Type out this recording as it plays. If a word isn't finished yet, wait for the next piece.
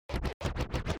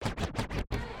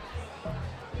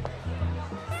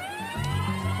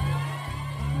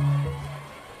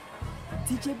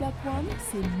DJ Black-one,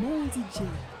 c'est mon DJ.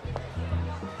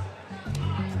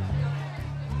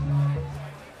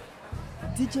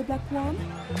 DJ Black-one,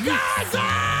 Gaza!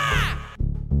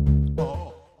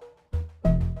 Oh.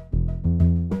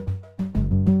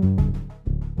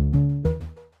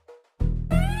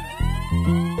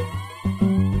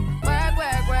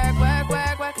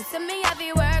 You see me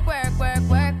heavy work.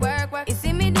 You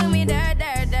see me do me dirt.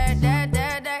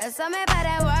 So me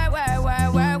better work.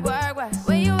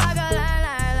 When you walk a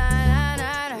line.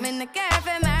 I'm in the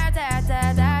cafe, my ta.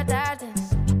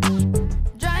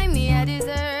 Drive me a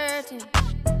deserting.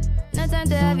 No time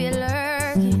to have you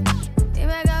lurking. You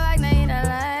make go back, now you don't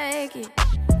like it.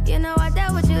 You know I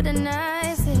dealt with you the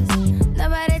nicest.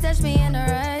 Nobody touched me in the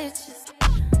righteous.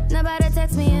 Nobody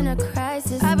text me in a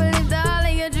crisis. I believed all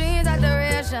of your dreams are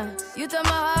duration. You took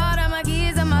my heart, all my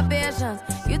keys, and my patience.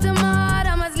 You took my heart,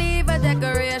 I must leave a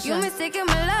decoration. You mistaken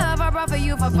my love, I brought for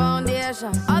you for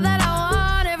foundation. All that I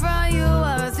wanted from you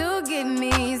was to give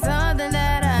me something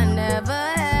that I never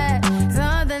had,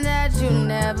 something that you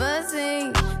never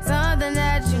seen, something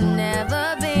that you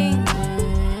never been.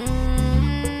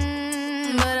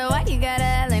 But why you gotta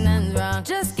act like nothing's wrong?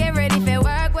 Just get ready for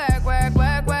work.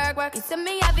 You see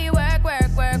me heavy work.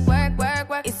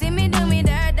 You see me do me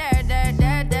dirt.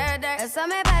 So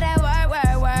me better work.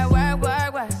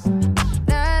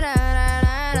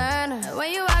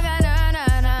 When you walk out,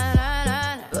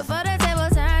 before the table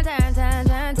turn.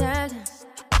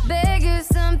 Beg you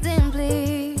something,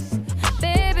 please.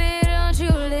 Baby, don't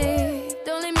you leave.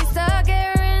 Don't leave me stuck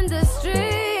here in the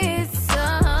streets. If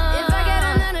I get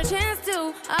another chance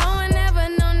to, I would never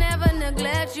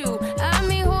neglect you. I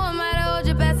mean, who am I to hold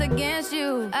your best against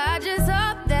you? I just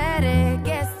hope that it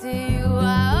gets to you.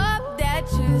 I hope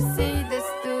that you see this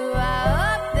through. I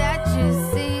hope that you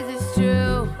see this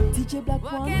true. DJ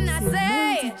Black-one, What can I c'est say?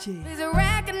 mon DJ. Please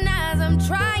recognize I'm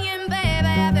trying, baby. I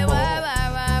have to work.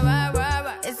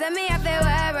 It's me, I have to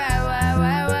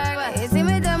work. You see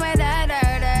me do my da.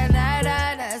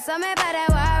 So me better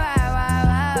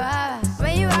work.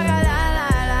 When you walk a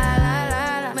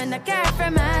la. When the cat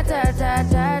from my ta.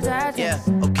 Yeah,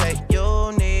 okay,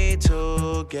 you need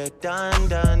to get done.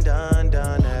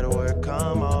 That work,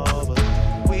 come over.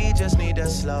 We just need to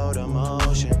slow the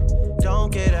motion.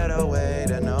 Don't get out of the way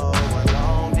to no one.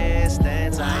 Long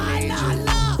distance, I need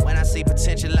you. When I see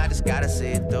potential, I just gotta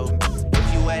see it through.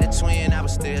 If you had a twin, I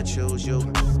would still choose you.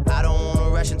 I don't wanna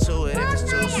rush into it if it's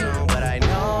too soon, but I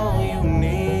know you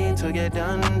need to get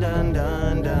done.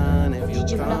 If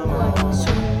you come on.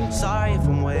 Sorry if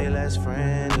I'm way less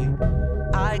friendly.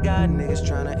 I got niggas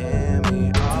tryna end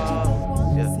me off.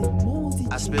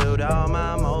 Yeah. I spilled all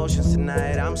my emotions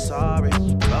tonight, I'm sorry.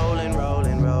 Rolling.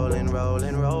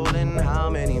 How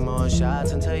many more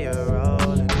shots until you're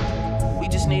rolling? We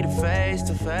just need a face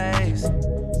to face.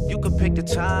 You could pick the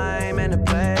time and the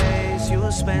place. You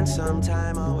will spend some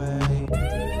time away.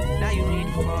 Now you need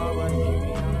to forward and keep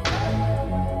me on.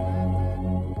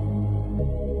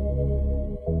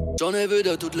 J'en ai vu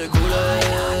de toutes les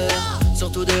couleurs,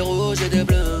 surtout des rouges et des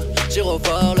bleus.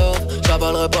 Gyrophare l'or,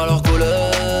 j'avalerai pas leurs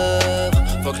couleurs.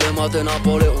 Faut que les matins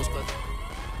pour les 11.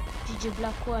 DJ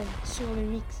Black-one sur le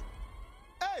mix.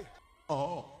 Hey!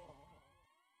 Oh.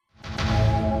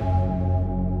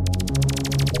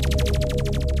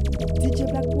 DJ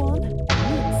Black-one,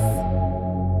 mix.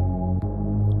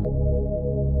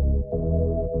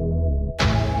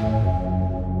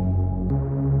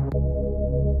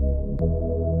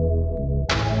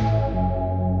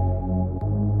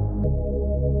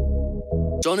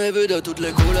 J'en ai vu de toutes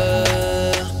les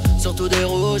couleurs, surtout des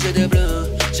rouges et des bleus.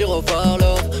 Gyrophare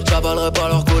l'or, j'avalerai pas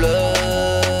leurs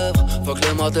couleurs. Faut que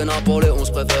les matins pour les 11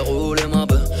 préfère rouler ma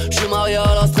bœuf. J'suis marié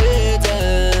à la street,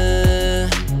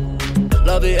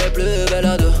 la vie est plus belle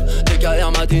à deux.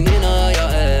 DKR Madinina, y'a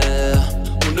R.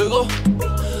 Mon négro,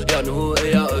 y'a nous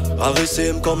et y'a eux.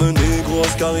 Agressime comme un négro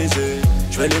oscarisé.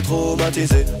 J'vais les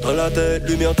traumatiser. Dans la tête,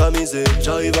 lumière tamisée.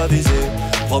 J'arrive à viser.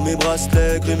 Prends mes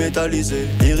bracelets gris métallisés.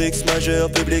 Lyrics majeur,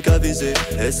 public avisé.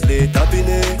 Laisse les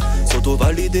tapiner,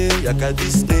 s'auto-valider. Y'a qu'à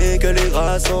Disney que les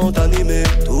rats sont animés.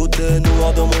 Tout est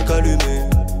noir dans mon calumet.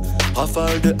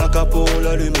 Rafale de AK pour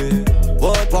l'allumer.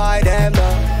 What why them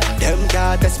now? Them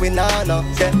can't test with nana.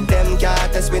 Them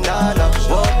can't test with nana.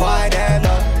 What why them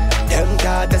now? Them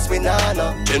can't test with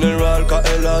nana. General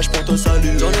KLH pour te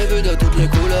saluer. J'en ai vu de toutes les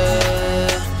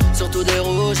couleurs, surtout des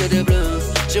rouges et des bleus.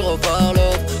 Gyrophare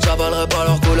l'or, j'avalerai pas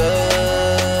leurs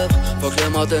couleurs. Faut que les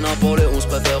matins pour les 11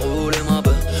 préfère rouler ma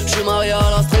bœuf. J'suis marié à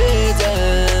la street,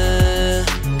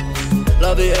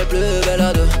 la vie est plus belle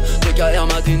à deux. DKR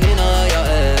Madinina, y'a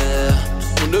R.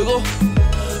 Mon négro,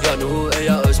 y'a nous et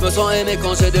y'a eux. J'me sens aimé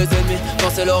quand j'ai des ennemis.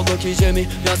 Quand c'est l'orgo qui gémit,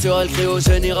 bien sûr elle crie au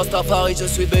génie. Rastafari, je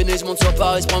suis béni, je monte sur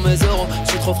Paris, je prends mes euros.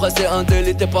 Je suis trop frais, c'est un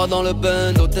délit. T'es pas dans le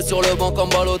bando, t'es sur le banc comme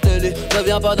Balotelli. Ne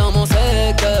viens pas dans mon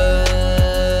secteur.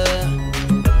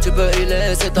 Tu peux y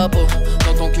laisser ta peau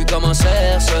dans ton cul comme un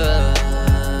chercheur.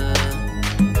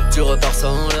 Tu repars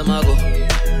sans le magot.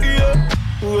 Yeah.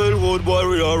 Well, road boy,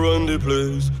 we are run the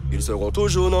place. Ils seront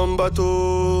toujours dans le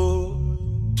bateau.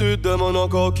 Tu te demandes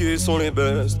encore qui sont les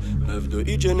best. Meuf de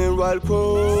E-General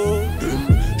Pro.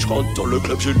 J'rentre dans le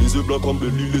club, j'ai les yeux blancs comme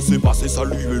Belly. Laissez passer,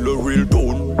 saluer le real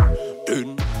tone.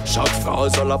 Chaque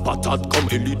phrase à la patate comme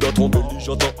Ellie dans ton belly.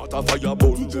 J'entends à ta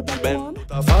firebone, baby ben.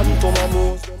 Ta femme, ton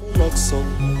amour, c'est mon accent.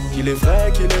 Qu'il est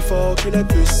vrai, qu'il est fort, qu'il est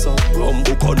puissant.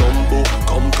 Rombo, Colombo,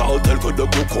 comme cartel que de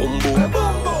beaux combos.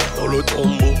 Dans le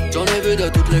tombeau. J'en ai vu de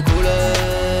toutes les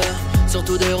couleurs,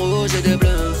 surtout des rouges et des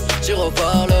bleus. J'irai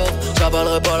par l'or,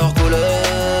 j'avalerai pas leurs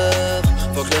couleurs.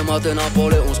 Faut que les matins pour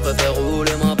les 11 préfère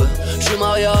rouler ma bœuf. J'suis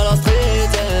marié à la street,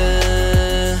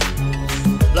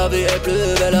 la vie est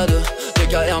plus belle à deux.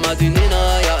 DKR m'a dit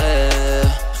Nina, y'a elle.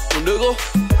 Monde de gros,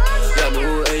 y'a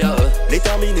nous et y'a eux. Les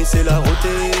terminés c'est la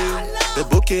rotée. Le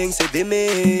booking c'est des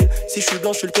mails. Si j'suis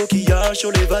blanc j'suis le coquillage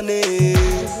sur les vannées.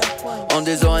 En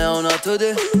disant rien on a te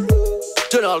dit.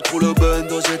 Général crew le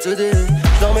bando j'ai te dit.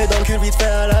 J'dors mets dans le cul vite fait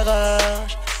à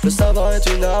l'arrache. Le savant est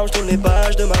une arme, j'tourne les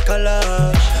pages de ma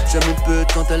Kalash. J'aime une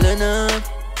pute quand elle est neuve.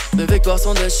 Mes victoires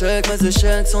sont des chèques, mes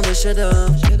échecs sont des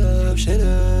chefs-d'œuvre.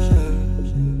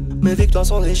 Mes victoires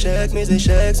sont des échecs, mes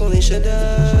échecs sont des chefs-d'œuvre.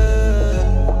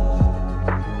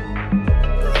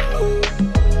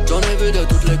 J'en ai vu de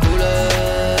toutes les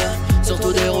couleurs,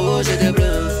 surtout des rouges et des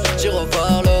bleus. J'irai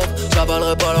par l'or,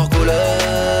 j'avalerai pas leurs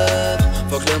couleurs.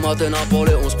 Faut que les matins pour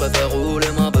les 11 préfère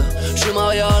rouler ma bœuf. J'suis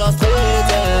marié à la street,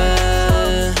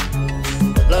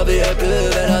 la vie est plus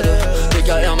belle